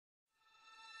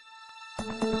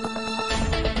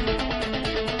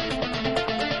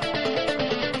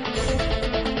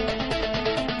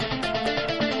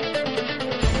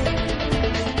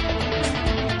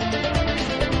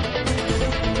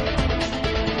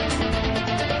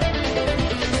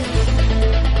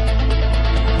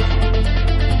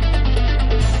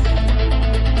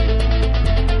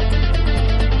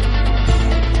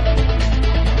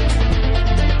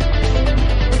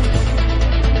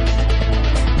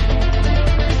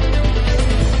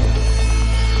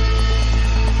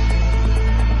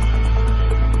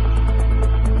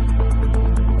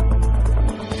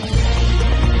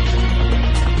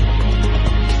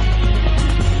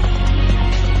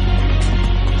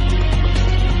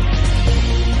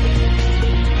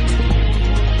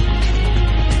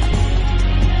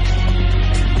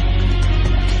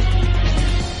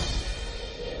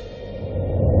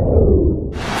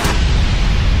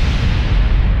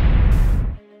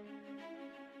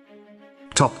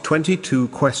Top 22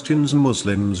 questions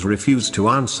Muslims refuse to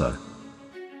answer.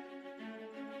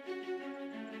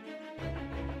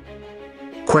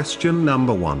 Question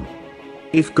number 1.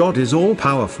 If God is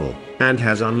all-powerful, and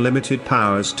has unlimited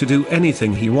powers to do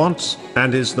anything he wants,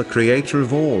 and is the creator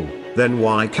of all, then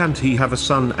why can't he have a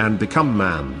son and become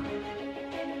man?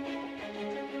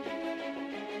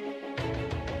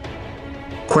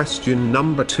 Question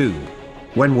number 2.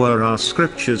 When were our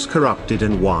scriptures corrupted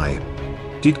and why?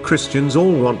 Did Christians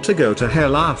all want to go to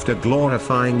hell after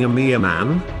glorifying a mere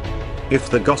man? If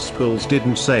the Gospels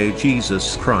didn't say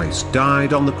Jesus Christ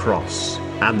died on the cross,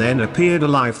 and then appeared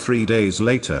alive 3 days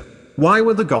later, why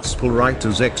were the Gospel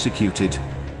writers executed?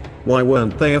 Why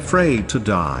weren't they afraid to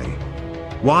die?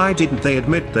 Why didn't they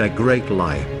admit their great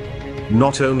lie?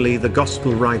 Not only the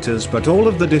Gospel writers but all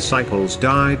of the disciples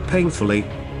died painfully.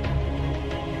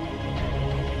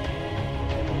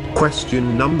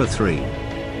 Question number 3.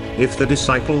 If the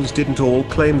disciples didn't all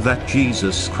claim that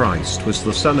Jesus Christ was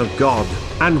the Son of God,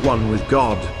 and one with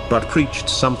God, but preached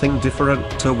something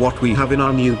different to what we have in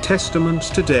our New Testament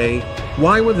today,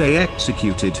 why were they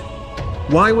executed?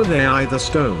 Why were they either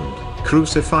stoned,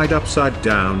 crucified upside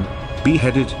down,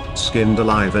 beheaded, skinned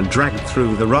alive and dragged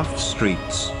through the rough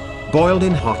streets, boiled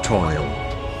in hot oil?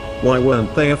 Why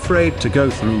weren't they afraid to go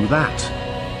through that?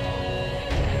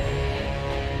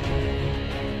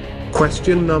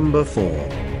 Question number 4.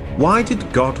 Why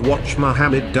did God watch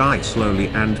Muhammad die slowly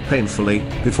and painfully,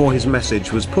 before his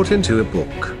message was put into a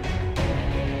book?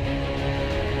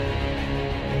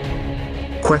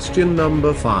 Question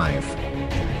number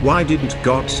 5. Why didn't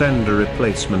God send a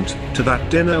replacement to that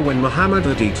dinner when Muhammad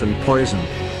had eaten poison?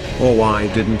 Or why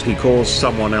didn't he cause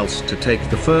someone else to take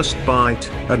the first bite,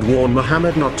 and warn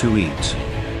Muhammad not to eat?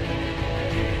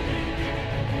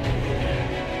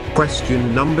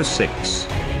 Question number 6.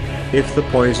 If the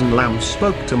poison lamp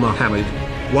spoke to Muhammad,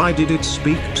 why did it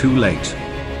speak too late?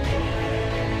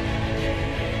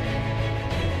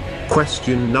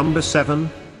 Question number 7.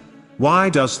 Why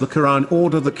does the Quran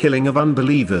order the killing of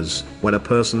unbelievers, when a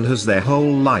person has their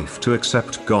whole life to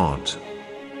accept God?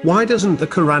 Why doesn't the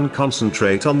Quran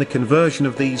concentrate on the conversion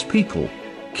of these people?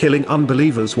 Killing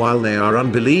unbelievers while they are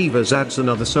unbelievers adds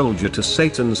another soldier to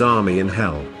Satan's army in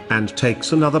hell, and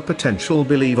takes another potential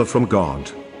believer from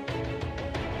God.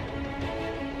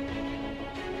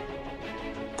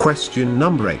 Question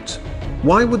number 8.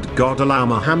 Why would God allow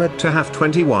Muhammad to have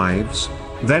 20 wives,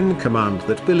 then command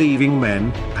that believing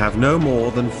men have no more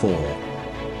than 4?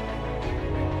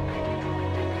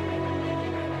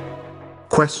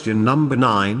 Question number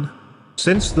 9.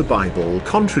 Since the Bible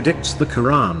contradicts the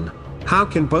Quran, how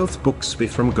can both books be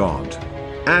from God?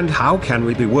 And how can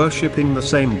we be worshipping the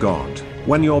same God,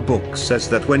 when your book says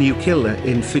that when you kill an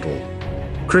infidel,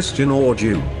 Christian or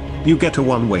Jew, you get a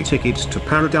one-way ticket to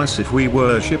paradise if we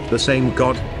worship the same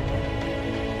God?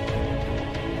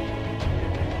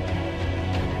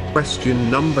 Question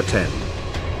number 10.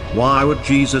 Why would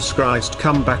Jesus Christ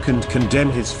come back and condemn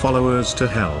his followers to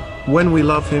hell, when we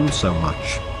love him so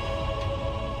much?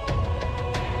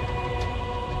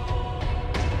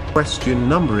 Question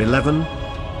number 11.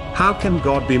 How can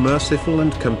God be merciful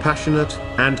and compassionate,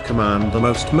 and command the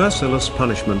most merciless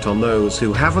punishment on those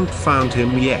who haven't found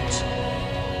him yet?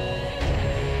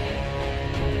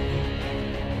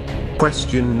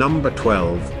 Question number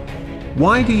 12.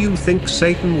 Why do you think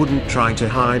Satan wouldn't try to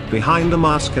hide behind the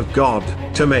mask of God,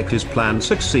 to make his plan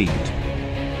succeed?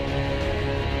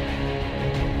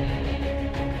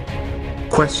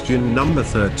 Question number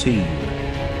 13.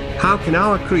 How can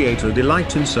our Creator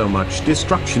delight in so much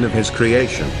destruction of his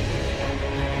creation?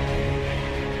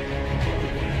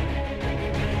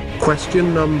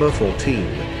 Question number 14.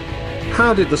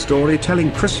 How did the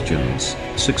storytelling Christians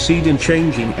succeed in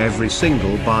changing every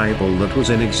single Bible that was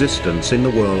in existence in the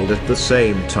world at the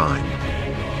same time.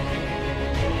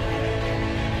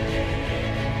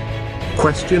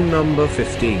 Question number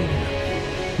 15.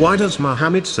 Why does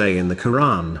Muhammad say in the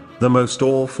Quran, "The most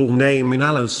awful name in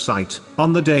Allah's sight,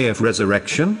 on the day of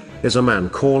resurrection, is a man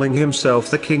calling himself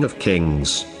the King of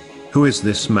Kings"? Who is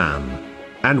this man?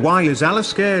 And why is Allah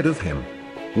scared of him?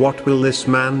 What will this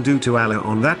man do to Allah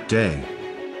on that day?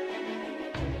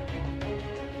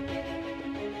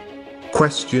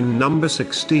 Question number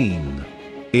 16.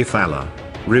 If Allah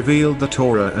revealed the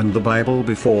Torah and the Bible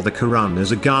before the Quran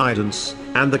as a guidance,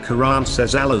 and the Quran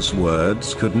says Allah's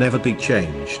words could never be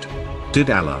changed, did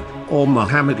Allah or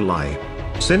Muhammad lie,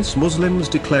 since Muslims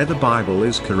declare the Bible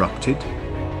is corrupted?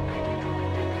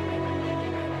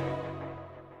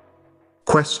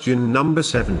 Question number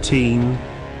 17.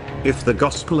 If the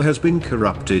gospel has been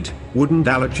corrupted, wouldn't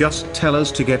Allah just tell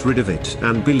us to get rid of it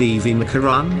and believe in the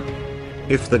Quran?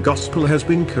 If the gospel has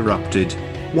been corrupted,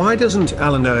 why doesn't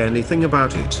Allah know anything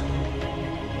about it?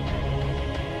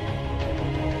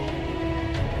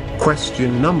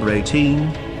 Question number 18.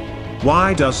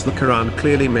 Why does the Quran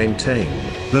clearly maintain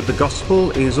that the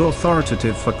gospel is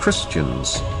authoritative for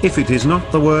Christians, if it is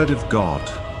not the word of God?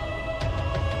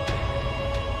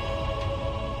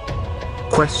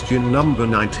 Question number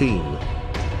 19.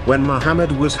 When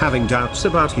Muhammad was having doubts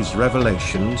about his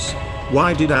revelations,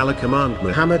 why did Allah command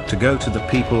Muhammad to go to the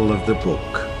people of the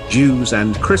book, Jews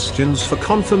and Christians, for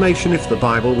confirmation if the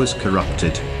Bible was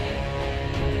corrupted?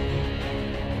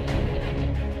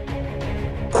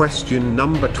 Question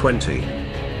number 20.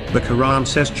 The Quran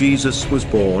says Jesus was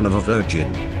born of a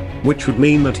virgin, which would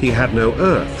mean that he had no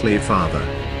earthly father.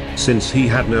 Since he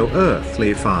had no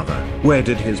earthly father, where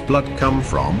did his blood come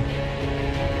from?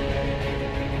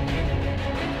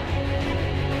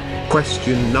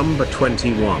 Question number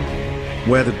 21.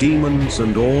 Were the demons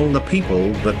and all the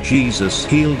people that Jesus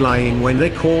healed lying when they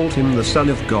called him the Son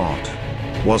of God?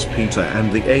 Was Peter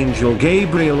and the angel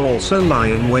Gabriel also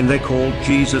lying when they called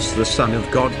Jesus the Son of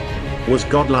God? Was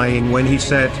God lying when he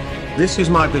said, "This is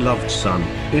my beloved Son,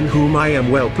 in whom I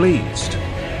am well pleased"?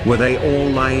 Were they all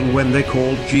lying when they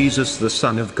called Jesus the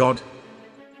Son of God?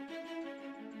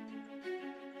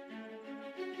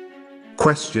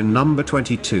 Question number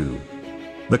 22.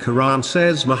 The Quran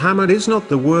says Muhammad is not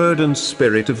the Word and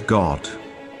Spirit of God.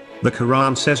 The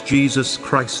Quran says Jesus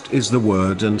Christ is the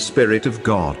Word and Spirit of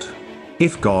God.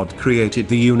 If God created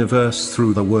the universe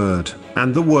through the Word,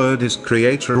 and the Word is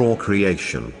creator or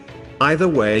creation, either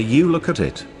way you look at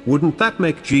it, wouldn't that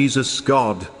make Jesus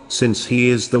God, since he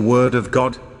is the Word of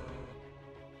God?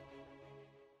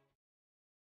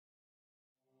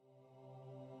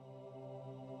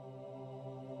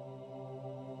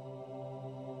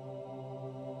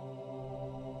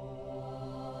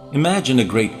 Imagine a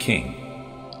great king,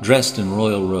 dressed in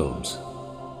royal robes.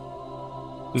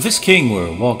 If this king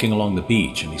were walking along the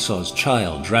beach and he saw his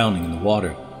child drowning in the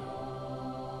water,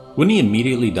 wouldn't he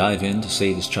immediately dive in to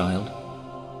save his child?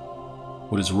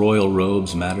 Would his royal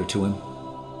robes matter to him?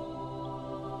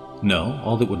 No,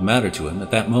 all that would matter to him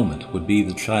at that moment would be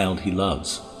the child he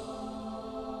loves.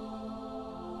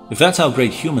 If that's how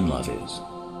great human love is,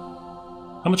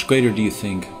 how much greater do you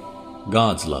think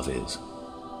God's love is?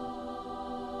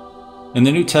 In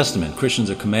the New Testament, Christians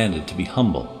are commanded to be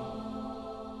humble.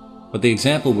 But the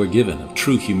example we're given of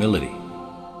true humility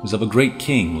is of a great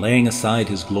king laying aside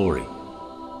his glory,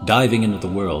 diving into the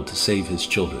world to save his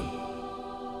children.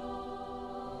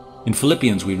 In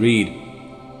Philippians we read,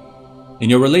 "In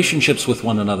your relationships with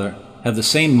one another, have the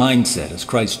same mindset as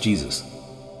Christ Jesus,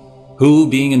 who,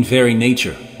 being in very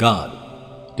nature God,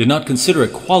 did not consider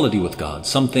equality with God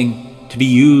something to be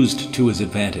used to his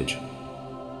advantage.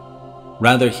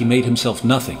 Rather, he made himself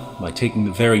nothing by taking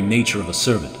the very nature of a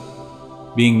servant,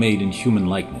 being made in human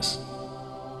likeness.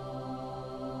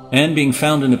 And being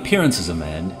found in appearance as a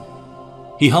man,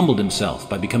 he humbled himself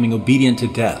by becoming obedient to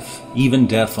death, even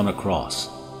death on a cross.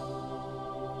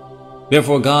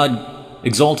 Therefore God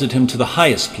exalted him to the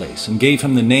highest place and gave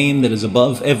him the name that is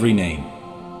above every name,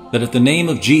 that at the name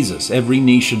of Jesus every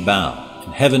knee should bow,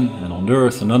 in heaven and on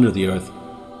earth and under the earth,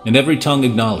 and every tongue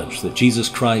acknowledge that Jesus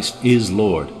Christ is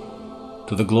Lord,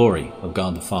 to the glory of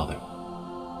God the Father."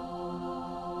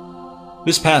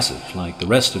 This passage, like the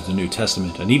rest of the New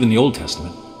Testament and even the Old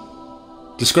Testament,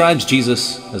 describes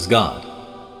Jesus as God,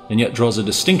 and yet draws a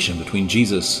distinction between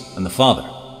Jesus and the Father,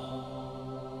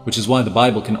 which is why the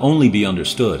Bible can only be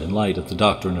understood in light of the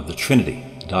doctrine of the Trinity,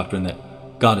 the doctrine that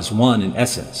God is one in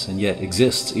essence and yet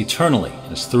exists eternally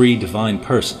as three divine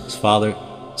persons, Father,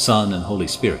 Son, and Holy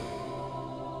Spirit.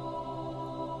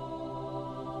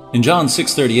 In John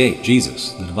 6:38, Jesus,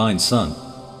 the divine Son,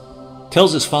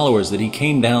 tells his followers that he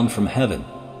came down from heaven.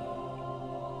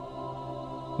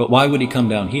 But why would he come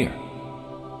down here?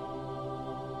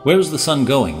 Where was the Son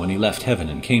going when he left heaven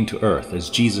and came to earth as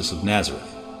Jesus of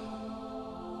Nazareth?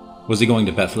 Was he going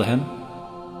to Bethlehem?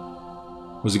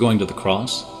 Was he going to the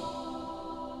cross?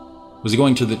 Was he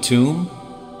going to the tomb?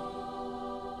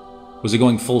 Was he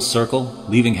going full circle,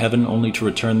 leaving heaven only to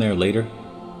return there later?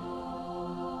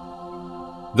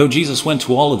 Though Jesus went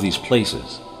to all of these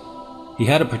places, he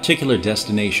had a particular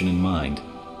destination in mind.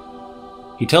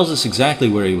 He tells us exactly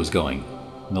where he was going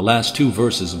in the last 2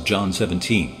 verses of John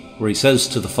 17, where he says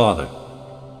to the Father,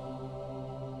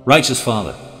 "Righteous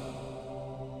Father,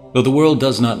 though the world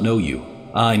does not know you,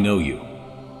 I know you,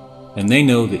 and they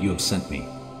know that you have sent me.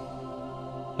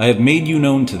 I have made you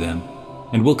known to them,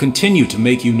 and will continue to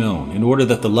make you known, in order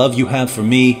that the love you have for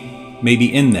me may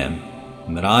be in them,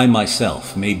 and that I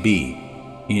myself may be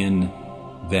in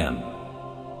them.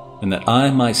 And that I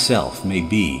myself may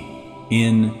be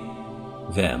in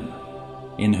them."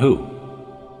 In who?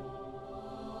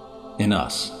 In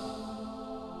us.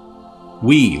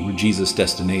 We were Jesus'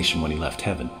 destination when he left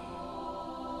heaven.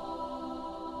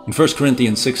 In 1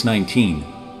 Corinthians 6:19,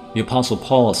 the Apostle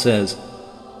Paul says,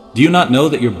 "Do you not know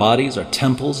that your bodies are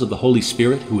temples of the Holy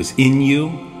Spirit who is in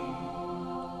you?"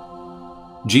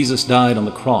 Jesus died on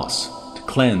the cross to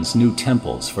cleanse new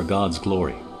temples for God's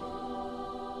glory.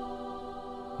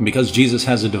 And because Jesus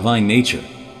has a divine nature,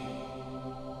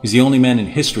 he's the only man in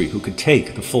history who could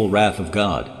take the full wrath of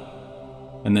God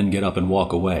and then get up and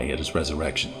walk away at his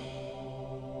resurrection.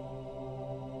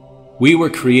 We were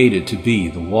created to be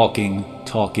the walking,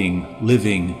 talking,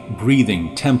 living,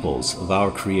 breathing temples of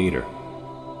our Creator.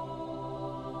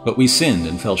 But we sinned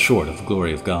and fell short of the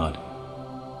glory of God.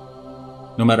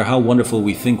 No matter how wonderful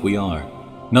we think we are,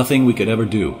 nothing we could ever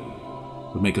do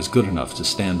would make us good enough to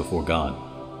stand before God.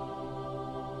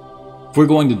 If we're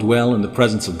going to dwell in the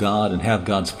presence of God and have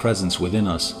God's presence within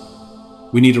us,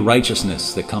 we need a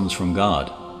righteousness that comes from God,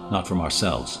 not from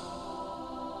ourselves,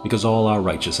 because all our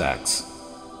righteous acts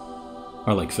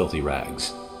are like filthy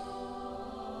rags.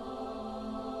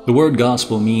 The word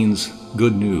gospel means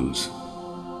good news.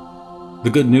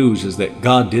 The good news is that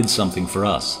God did something for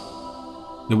us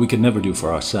that we could never do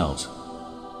for ourselves.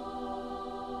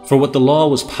 For what the law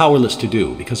was powerless to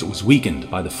do because it was weakened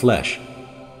by the flesh,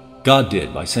 God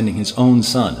did by sending his own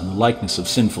Son in the likeness of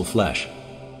sinful flesh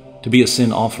to be a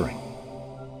sin offering.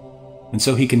 And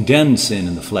so he condemned sin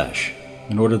in the flesh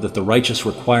in order that the righteous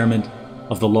requirement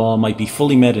of the law might be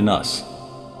fully met in us,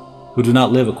 who do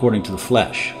not live according to the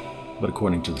flesh, but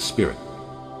according to the Spirit.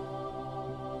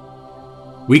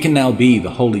 We can now be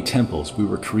the holy temples we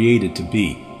were created to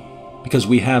be because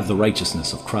we have the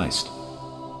righteousness of Christ.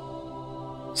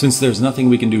 Since there's nothing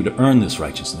we can do to earn this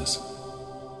righteousness,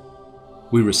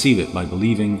 we receive it by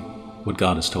believing what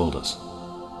God has told us.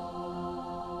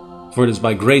 For it is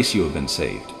by grace you have been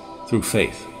saved, through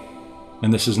faith,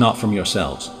 and this is not from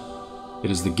yourselves.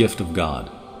 It is the gift of God,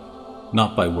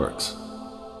 not by works,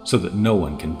 so that no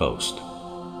one can boast.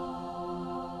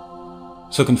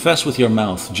 So confess with your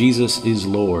mouth Jesus is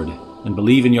Lord, and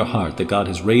believe in your heart that God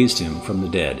has raised him from the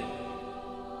dead,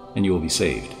 and you will be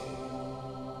saved.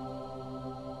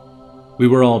 We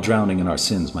were all drowning in our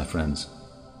sins, my friends.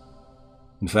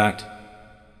 In fact,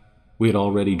 we had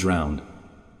already drowned.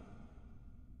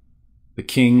 The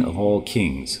King of all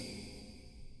kings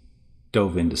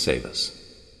dove in to save us.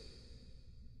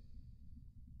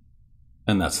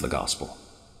 And that's the gospel.